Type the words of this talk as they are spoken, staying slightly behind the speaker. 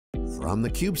from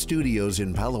theCUBE studios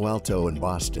in Palo Alto and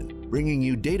Boston, bringing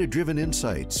you data-driven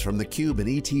insights from theCUBE and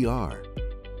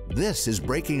ETR. This is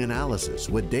Breaking Analysis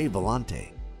with Dave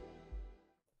Vellante.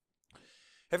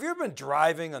 Have you ever been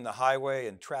driving on the highway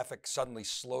and traffic suddenly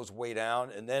slows way down,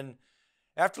 and then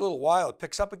after a little while it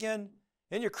picks up again,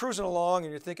 and you're cruising along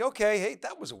and you're thinking, okay, hey,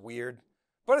 that was weird,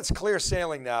 but it's clear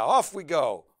sailing now, off we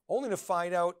go, only to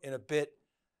find out in a bit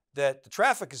that the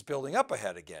traffic is building up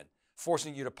ahead again,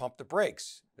 forcing you to pump the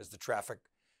brakes as the traffic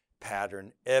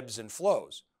pattern ebbs and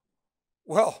flows.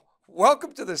 Well,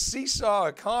 welcome to the seesaw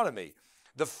economy.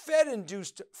 The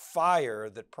Fed-induced fire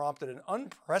that prompted an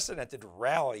unprecedented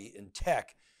rally in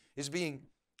tech is being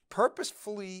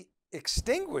purposefully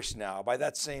extinguished now by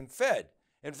that same Fed.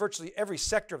 And virtually every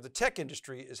sector of the tech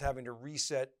industry is having to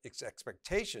reset its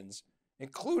expectations,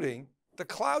 including the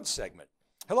cloud segment.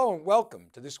 Hello and welcome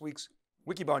to this week's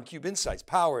Wikibon CUBE Insights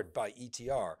powered by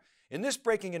ETR. In this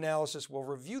breaking analysis, we'll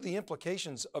review the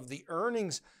implications of the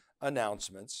earnings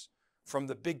announcements from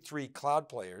the big three cloud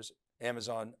players,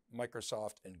 Amazon,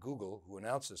 Microsoft, and Google, who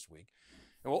announced this week.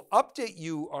 And we'll update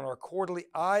you on our quarterly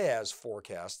IaaS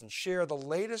forecast and share the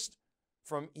latest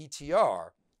from ETR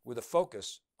with a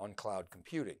focus on cloud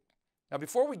computing. Now,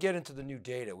 before we get into the new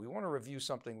data, we want to review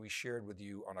something we shared with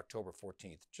you on October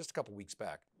 14th, just a couple weeks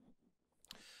back.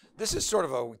 This is sort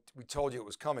of a we told you it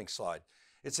was coming slide.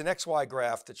 It's an XY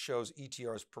graph that shows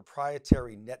ETR's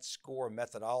proprietary net score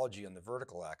methodology on the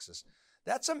vertical axis.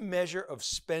 That's a measure of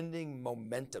spending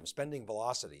momentum, spending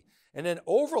velocity. And then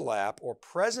overlap or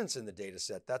presence in the data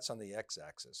set, that's on the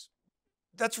x-axis.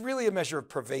 That's really a measure of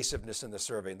pervasiveness in the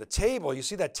survey. The table, you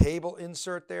see that table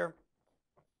insert there?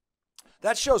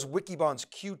 That shows Wikibon's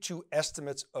Q2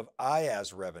 estimates of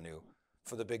IaaS revenue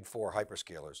for the big four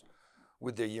hyperscalers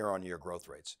with their year-on-year growth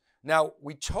rates. Now,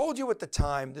 we told you at the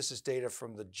time, this is data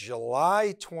from the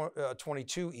July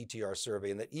 22 ETR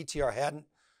survey, and that ETR hadn't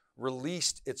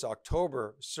released its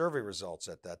October survey results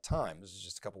at that time. This is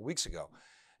just a couple weeks ago.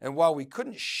 And while we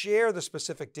couldn't share the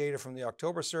specific data from the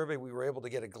October survey, we were able to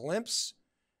get a glimpse,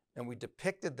 and we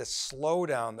depicted the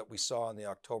slowdown that we saw in the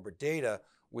October data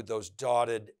with those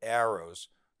dotted arrows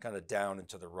kind of down and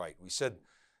to the right. We said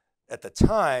at the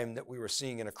time that we were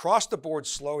seeing an across-the-board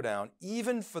slowdown,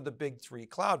 even for the big three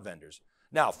cloud vendors.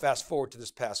 Now, fast forward to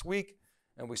this past week,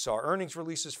 and we saw earnings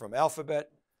releases from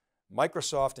Alphabet,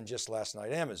 Microsoft, and just last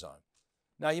night, Amazon.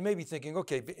 Now, you may be thinking,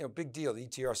 okay, big deal. The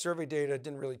ETR survey data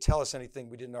didn't really tell us anything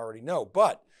we didn't already know.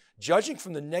 But judging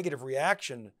from the negative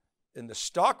reaction in the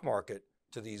stock market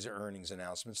to these earnings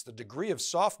announcements, the degree of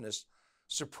softness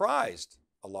surprised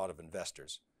a lot of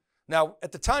investors. Now,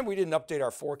 at the time we didn't update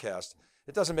our forecast.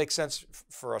 It doesn't make sense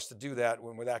for us to do that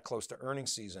when we're that close to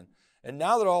earnings season. And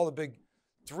now that all the big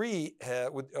three,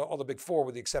 all the big four,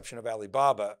 with the exception of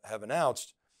Alibaba, have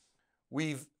announced,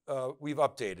 we've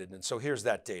updated. And so here's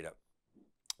that data.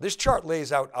 This chart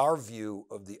lays out our view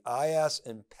of the IaaS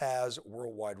and PaaS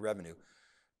worldwide revenue.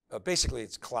 Basically,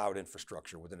 it's cloud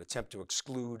infrastructure with an attempt to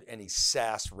exclude any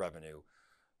SaaS revenue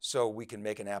so we can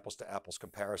make an apples to apples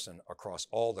comparison across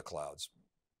all the clouds.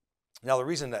 Now, the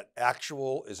reason that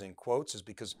actual is in quotes is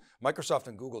because Microsoft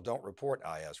and Google don't report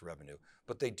IaaS revenue,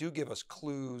 but they do give us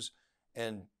clues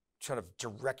and kind of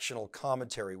directional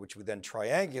commentary, which we then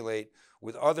triangulate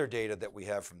with other data that we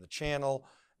have from the channel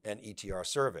and ETR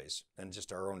surveys and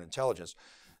just our own intelligence.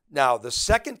 Now, the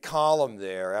second column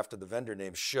there after the vendor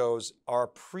name shows our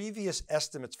previous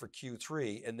estimates for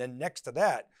Q3, and then next to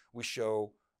that, we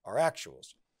show our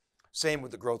actuals. Same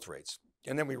with the growth rates.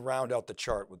 And then we round out the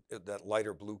chart with that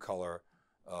lighter blue color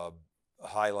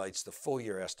highlights the full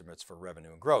year estimates for revenue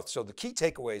and growth. So the key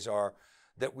takeaways are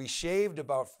that we shaved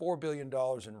about $4 billion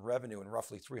in revenue and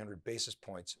roughly 300 basis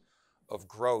points of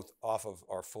growth off of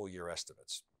our full year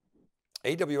estimates.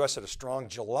 AWS had a strong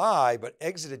July, but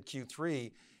exited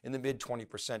Q3 in the mid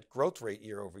 20% growth rate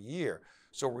year over year.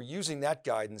 So we're using that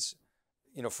guidance,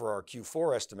 for our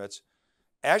Q4 estimates.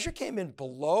 Azure came in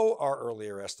below our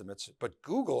earlier estimates, but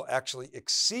Google actually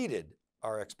exceeded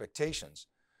our expectations.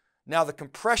 Now, the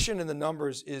compression in the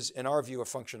numbers is, in our view, a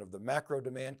function of the macro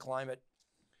demand climate.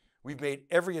 We've made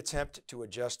every attempt to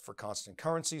adjust for constant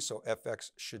currency, so FX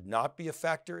should not be a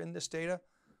factor in this data,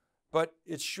 but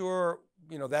it's sure,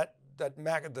 the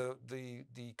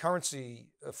currency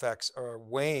effects are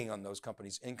weighing on those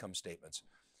companies' income statements.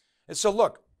 And so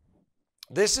look,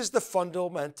 this is the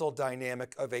fundamental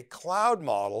dynamic of a cloud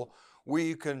model where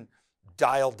you can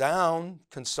dial down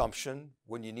consumption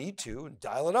when you need to and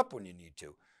dial it up when you need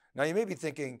to. Now, you may be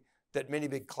thinking that many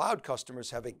big cloud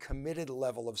customers have a committed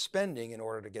level of spending in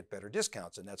order to get better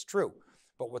discounts, and that's true.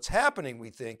 But what's happening, we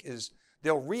think, is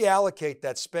they'll reallocate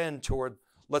that spend toward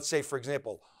let's say, for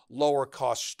example, lower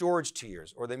cost storage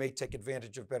tiers, or they may take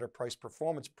advantage of better price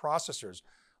performance processors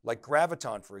like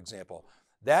Graviton, for example.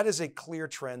 That is a clear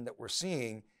trend that we're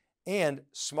seeing, and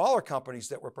smaller companies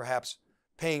that were perhaps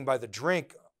paying by the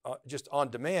drink just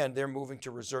on demand, they're moving to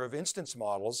reserve instance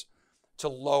models to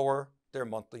lower their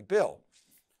monthly bill.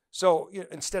 So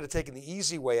instead of taking the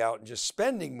easy way out and just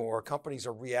spending more, companies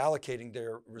are reallocating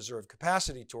their reserve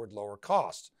capacity toward lower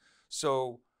costs.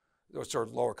 Or sort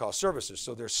of lower cost services.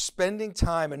 So they're spending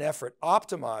time and effort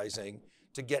optimizing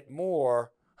to get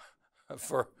more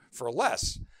for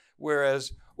less,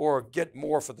 or get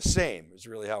more for the same is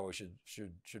really how we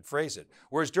should phrase it.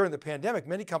 Whereas during the pandemic,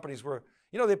 many companies were,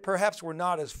 they perhaps were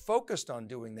not as focused on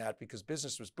doing that because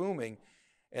business was booming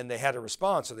and they had to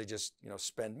respond. So they just,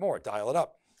 spend more, dial it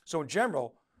up. So in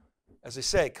general, as I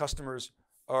say, customers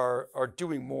are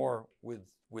doing more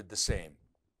with the same.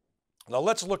 Now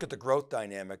let's look at the growth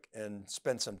dynamic and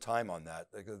spend some time on that.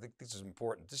 I think this is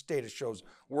important. This data shows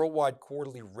worldwide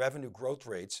quarterly revenue growth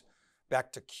rates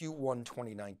back to Q1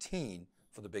 2019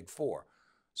 for the big four.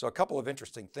 So a couple of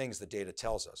interesting things the data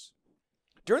tells us.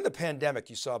 During the pandemic,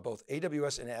 you saw both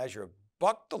AWS and Azure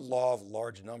buck the law of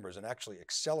large numbers and actually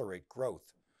accelerate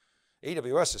growth.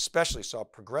 AWS especially saw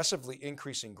progressively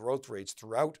increasing growth rates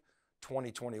throughout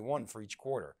 2021 for each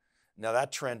quarter. Now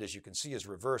that trend, as you can see, is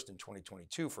reversed in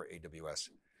 2022 for AWS.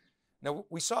 Now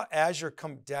we saw Azure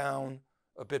come down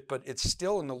a bit, but it's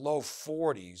still in the low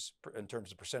 40s in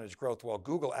terms of percentage growth, while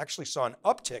Google actually saw an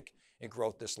uptick in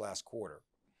growth this last quarter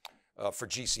for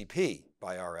GCP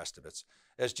by our estimates,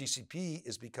 as GCP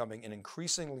is becoming an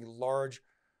increasingly large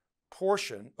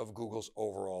portion of Google's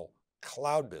overall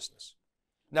cloud business.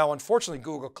 Now, unfortunately,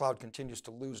 Google Cloud continues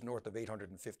to lose north of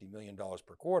 $850 million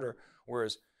per quarter,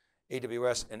 whereas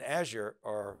AWS and Azure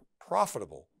are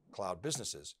profitable cloud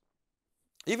businesses.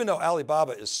 Even though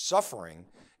Alibaba is suffering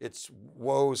its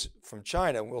woes from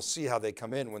China, and we'll see how they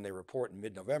come in when they report in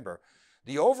mid-November,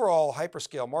 the overall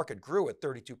hyperscale market grew at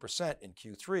 32% in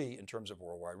Q3 in terms of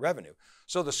worldwide revenue.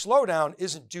 So the slowdown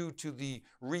isn't due to the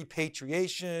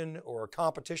repatriation or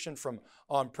competition from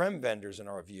on-prem vendors in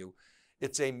our view.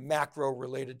 It's a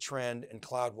macro-related trend, and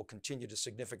cloud will continue to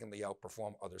significantly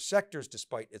outperform other sectors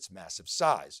despite its massive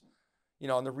size.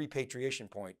 On the repatriation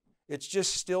point, it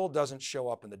just still doesn't show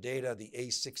up in the data. The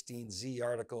A16Z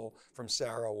article from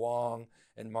Sarah Wong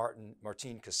and Martin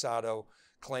Casado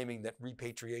claiming that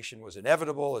repatriation was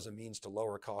inevitable as a means to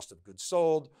lower cost of goods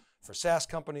sold for SaaS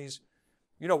companies.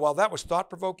 While that was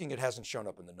thought-provoking, it hasn't shown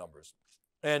up in the numbers.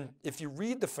 And if you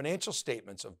read the financial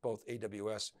statements of both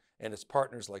AWS and its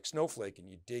partners like Snowflake, and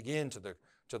you dig into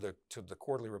the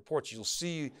quarterly reports, you'll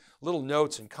see little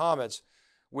notes and comments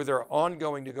with their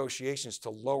ongoing negotiations to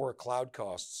lower cloud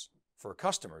costs for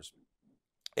customers.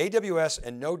 AWS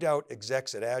and no doubt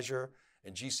execs at Azure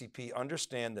and GCP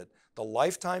understand that the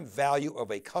lifetime value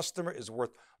of a customer is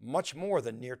worth much more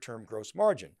than near-term gross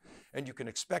margin. And you can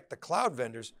expect the cloud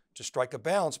vendors to strike a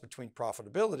balance between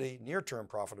profitability, near-term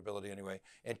profitability anyway,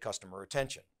 and customer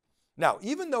retention. Now,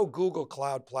 even though Google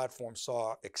Cloud Platform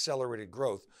saw accelerated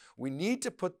growth, we need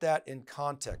to put that in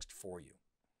context for you.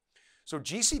 So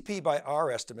GCP, by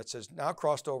our estimates, has now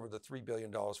crossed over the $3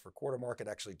 billion per quarter mark. It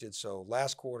actually did so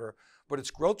last quarter, but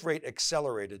its growth rate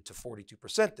accelerated to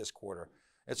 42% this quarter.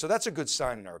 And so that's a good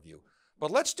sign in our view.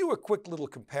 But let's do a quick little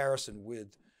comparison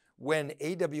with when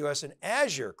AWS and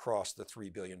Azure crossed the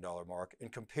 $3 billion mark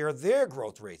and compare their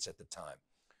growth rates at the time.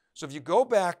 So if you go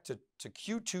back to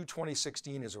Q2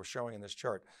 2016, as we're showing in this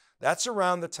chart, that's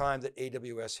around the time that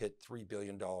AWS hit $3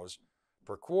 billion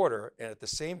per quarter, and at the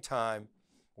same time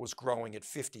was growing at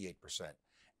 58%.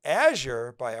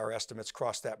 Azure, by our estimates,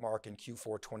 crossed that mark in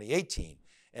Q4 2018,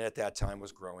 and at that time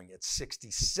was growing at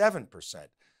 67%.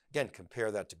 Again, compare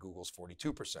that to Google's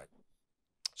 42%.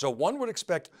 So one would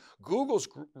expect Google's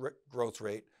growth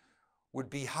rate would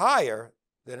be higher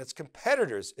than its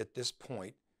competitors at this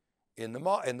point in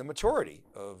the maturity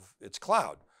of its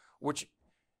cloud, which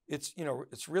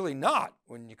it's really not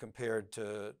when you compare it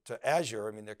to Azure.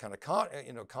 I mean, they're kind of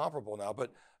comparable now,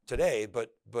 but today,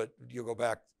 but you go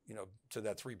back to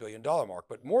that $3 billion mark.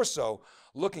 But more so,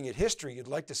 looking at history, you'd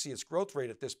like to see its growth rate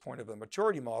at this point of the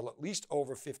maturity model at least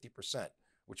over 50%,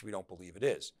 which we don't believe it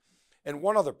is. And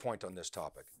one other point on this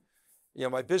topic.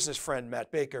 My business friend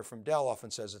Matt Baker from Dell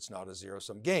often says it's not a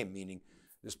zero-sum game, meaning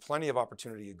there's plenty of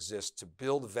opportunity exists to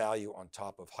build value on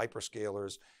top of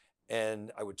hyperscalers.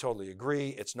 And I would totally agree.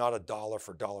 It's not a dollar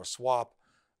for dollar swap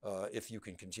if you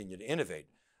can continue to innovate.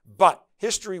 But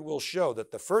history will show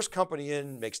that the first company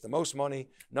in makes the most money,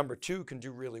 number two can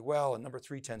do really well, and number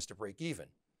three tends to break even.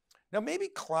 Now maybe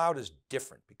cloud is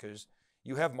different because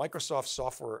you have Microsoft's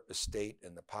software estate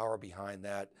and the power behind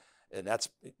that, and that's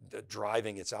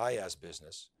driving its IaaS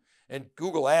business. And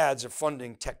Google Ads are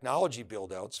funding technology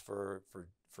build-outs for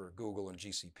Google and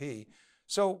GCP.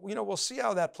 So, we'll see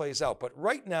how that plays out. But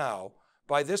right now,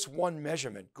 by this one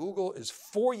measurement, Google is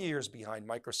 4 years behind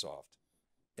Microsoft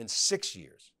and 6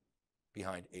 years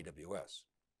behind AWS.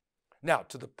 Now,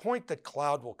 to the point that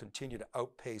cloud will continue to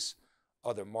outpace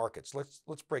other markets,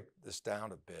 let's break this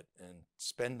down a bit in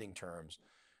spending terms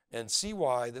and see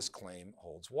why this claim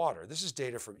holds water. This is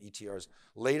data from ETR's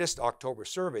latest October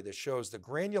survey that shows the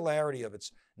granularity of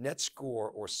its net score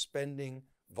or spending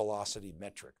velocity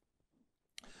metric.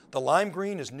 The lime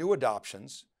green is new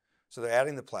adoptions, so they're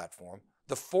adding the platform.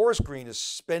 The forest green is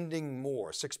spending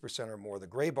more, 6% or more. The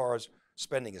gray bars,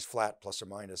 spending is flat, plus or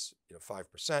minus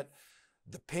 5%.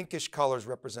 The pinkish colors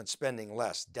represent spending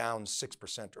less, down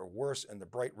 6% or worse, and the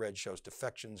bright red shows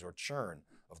defections or churn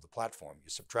of the platform. You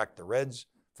subtract the reds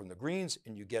from the greens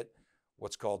and you get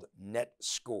what's called net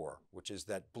score, which is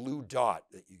that blue dot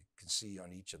that you can see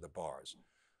on each of the bars.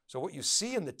 So what you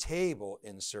see in the table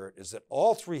insert is that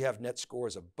all three have net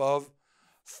scores above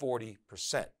 40%,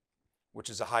 which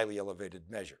is a highly elevated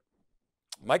measure.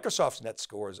 Microsoft's net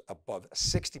score is above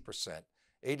 60%,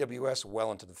 AWS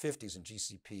well into the 50s, and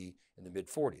GCP in the mid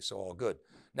 40s, so all good.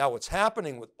 Now what's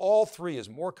happening with all three is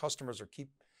more customers are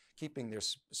keeping their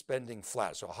spending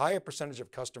flat. So a higher percentage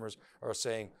of customers are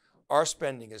saying our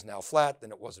spending is now flat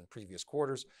than it was in previous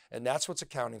quarters, and that's what's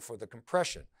accounting for the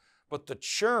compression. But the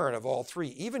churn of all three,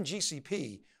 even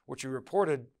GCP, which we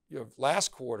reported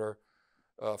last quarter,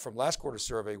 from last quarter's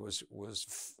survey was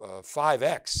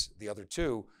 5x the other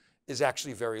two, is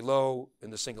actually very low in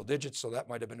the single digits, so that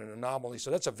might have been an anomaly. So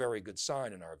that's a very good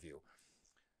sign in our view.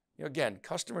 Again,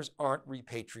 customers aren't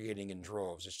repatriating in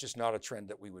droves. It's just not a trend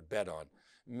that we would bet on.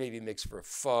 Maybe makes for a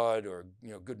FUD or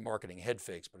good marketing head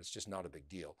fakes, but it's just not a big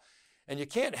deal. And you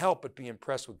can't help but be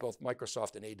impressed with both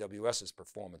Microsoft and AWS's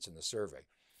performance in the survey.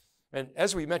 And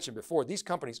as we mentioned before, these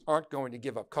companies aren't going to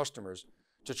give up customers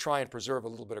to try and preserve a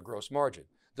little bit of gross margin.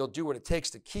 They'll do what it takes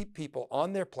to keep people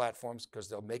on their platforms because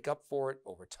they'll make up for it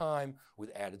over time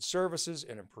with added services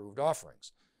and improved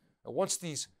offerings. Now, once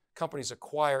these companies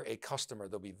acquire a customer,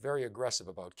 they'll be very aggressive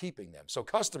about keeping them. So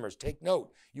customers, take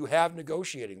note, you have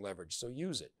negotiating leverage, so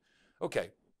use it.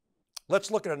 Okay,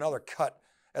 let's look at another cut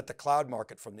at the cloud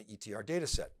market from the ETR data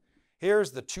set.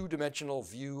 Here's the two-dimensional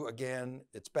view again.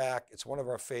 It's back. It's one of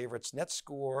our favorites. Net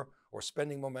score or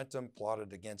spending momentum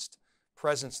plotted against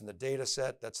presence in the data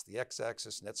set. That's the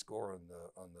x-axis, net score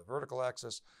on the vertical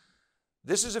axis.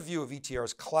 This is a view of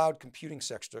ETR's cloud computing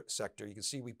sector. You can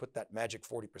see we put that magic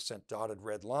 40% dotted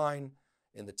red line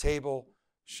in the table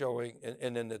showing,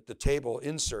 and then the table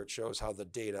insert shows how the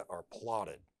data are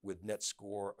plotted with net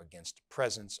score against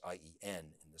presence, i.e. N,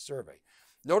 in the survey.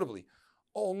 Notably,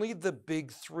 only the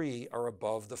big three are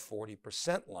above the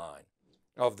 40% line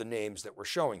of the names that we're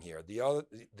showing here.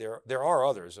 There are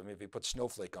others. I mean, if you put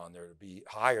Snowflake on there, it would be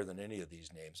higher than any of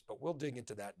these names, but we'll dig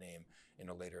into that name in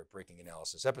a later breaking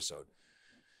analysis episode.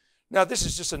 Now, this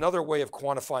is just another way of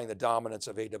quantifying the dominance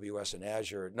of AWS and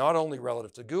Azure, not only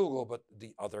relative to Google, but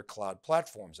the other cloud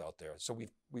platforms out there. So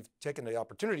we've taken the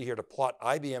opportunity here to plot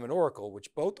IBM and Oracle,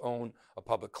 which both own a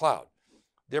public cloud.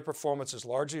 Their performance is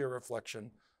largely a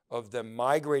reflection of them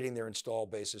migrating their install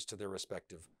bases to their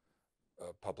respective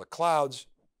public clouds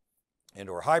and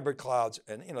or hybrid clouds,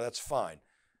 and that's fine.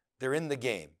 They're in the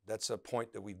game. That's a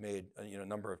point that we've made a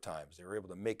number of times. They were able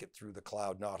to make it through the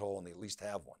cloud knothole, and they at least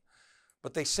have one.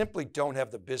 But they simply don't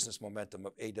have the business momentum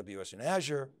of AWS and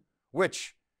Azure,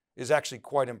 which is actually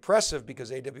quite impressive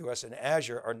because AWS and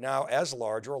Azure are now as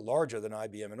large or larger than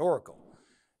IBM and Oracle.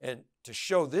 And to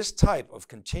show this type of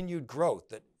continued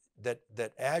growth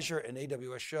that Azure and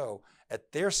AWS show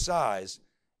at their size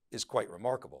is quite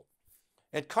remarkable.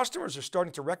 And customers are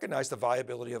starting to recognize the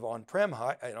viability of on-prem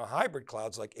hybrid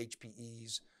clouds like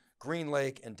HPE's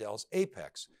GreenLake and Dell's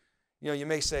Apex. You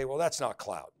may say, well, that's not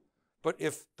cloud. But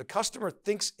if the customer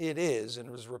thinks it is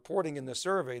and was reporting in the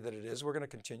survey that it is, we're going to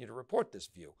continue to report this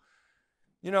view.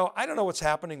 I don't know what's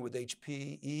happening with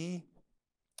HPE.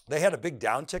 They had a big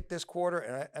downtick this quarter,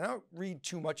 and I don't read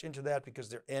too much into that because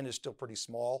their N is still pretty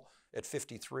small at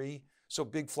 53. So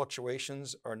big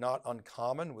fluctuations are not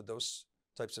uncommon with those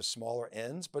types of smaller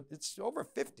N's, but it's over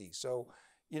 50. So,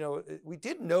 we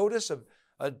did notice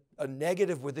a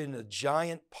negative within a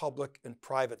giant public and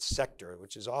private sector,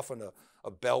 which is often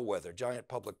a bellwether. Giant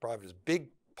public-private is big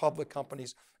public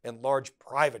companies and large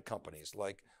private companies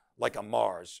like a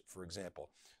Mars, for example.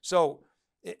 So,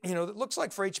 it looks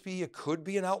like for HPE, it could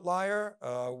be an outlier.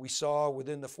 We saw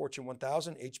within the Fortune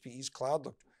 1000, HPE's cloud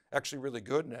looked actually really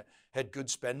good and had good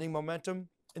spending momentum.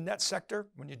 in that sector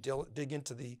when you dig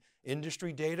into the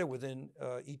industry data within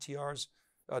ETR's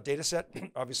data set.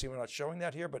 Obviously, we're not showing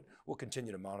that here, but we'll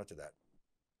continue to monitor that.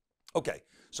 Okay,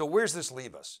 so where's this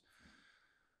leave us?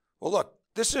 Well, look,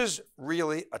 this is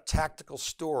really a tactical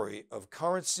story of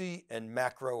currency and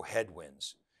macro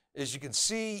headwinds. As you can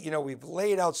see, we've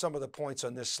laid out some of the points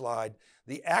on this slide.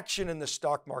 The action in the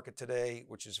stock market today,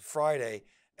 which is Friday,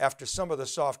 after some of the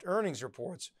soft earnings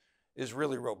reports, is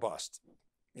really robust.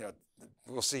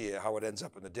 We'll see how it ends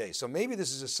up in the day. So maybe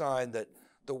this is a sign that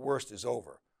the worst is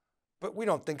over, but we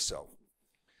don't think so.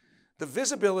 The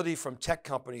visibility from tech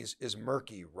companies is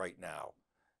murky right now,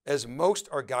 as most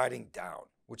are guiding down,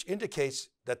 which indicates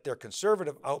that their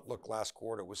conservative outlook last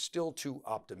quarter was still too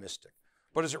optimistic.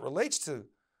 But as it relates to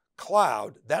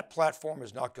cloud, that platform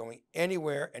is not going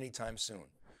anywhere anytime soon.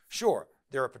 Sure,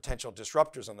 there are potential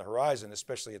disruptors on the horizon,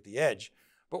 especially at the edge,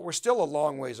 but we're still a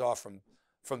long ways off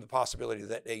from the possibility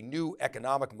that a new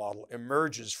economic model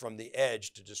emerges from the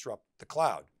edge to disrupt the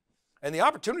cloud. And the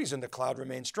opportunities in the cloud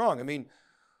remain strong. I mean,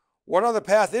 what other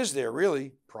path is there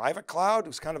really? Private cloud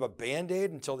was kind of a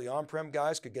band-aid until the on-prem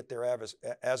guys could get their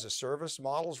as-a-service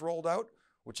models rolled out,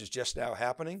 which is just now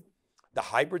happening. The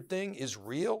hybrid thing is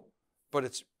real, but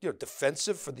it's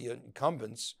defensive for the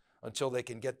incumbents until they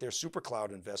can get their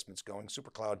supercloud investments going.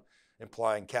 Supercloud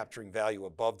implying capturing value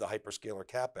above the hyperscaler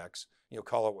CapEx.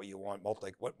 Call it what you want,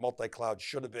 what multi-cloud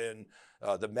should have been,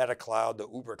 the meta cloud, the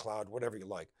Uber cloud, whatever you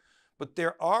like. But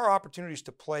there are opportunities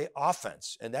to play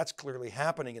offense, and that's clearly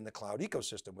happening in the cloud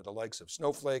ecosystem with the likes of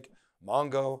Snowflake,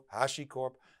 Mongo,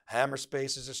 HashiCorp,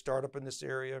 Hammerspace is a startup in this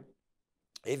area,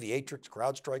 Aviatrix,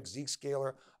 CrowdStrike,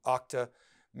 Zscaler, Okta,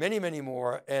 many, many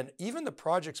more. And even the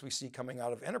projects we see coming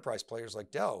out of enterprise players like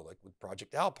Dell, like with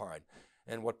Project Alpine,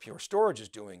 and what Pure Storage is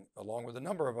doing, along with a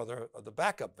number of other of the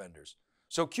backup vendors.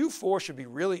 So Q4 should be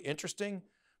really interesting,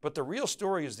 but the real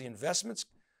story is the investments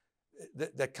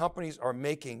that companies are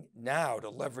making now to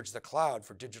leverage the cloud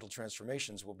for digital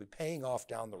transformations will be paying off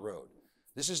down the road.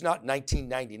 This is not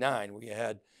 1999 where you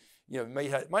had, might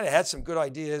have had some good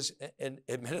ideas and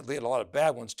admittedly had a lot of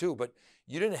bad ones too, but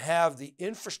you didn't have the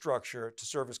infrastructure to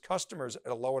service customers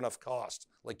at a low enough cost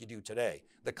like you do today.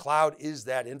 The cloud is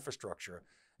that infrastructure,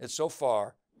 and so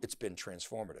far it's been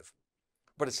transformative.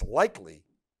 But it's likely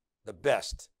the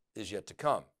best is yet to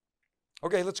come.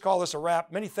 Okay, let's call this a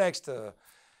wrap. Many thanks to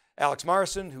Alex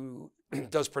Morrison, who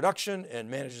does production and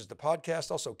manages the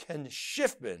podcast. Also, Ken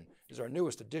Schiffman is our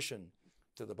newest addition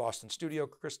to the Boston studio.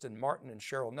 Kristen Martin and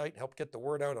Cheryl Knight help get the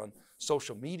word out on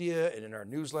social media and in our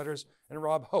newsletters. And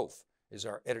Rob Hof is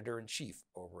our editor-in-chief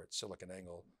over at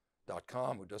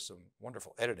SiliconANGLE.com, who does some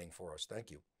wonderful editing for us. Thank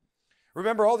you.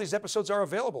 Remember, all these episodes are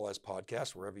available as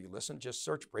podcasts wherever you listen. Just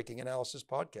search Breaking Analysis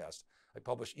Podcast. I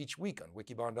publish each week on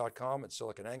wikibon.com and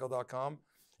SiliconANGLE.com.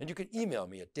 And you can email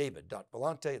me at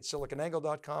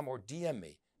david.vellante@siliconangle.com or DM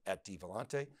me at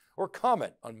dvellante or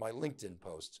comment on my LinkedIn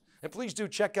posts. And please do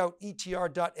check out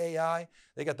etr.ai.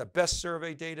 They got the best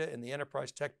survey data in the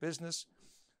enterprise tech business.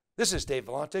 This is Dave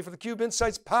Vellante for theCUBE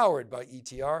Insights powered by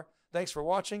ETR. Thanks for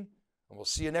watching, and we'll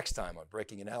see you next time on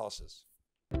Breaking Analysis.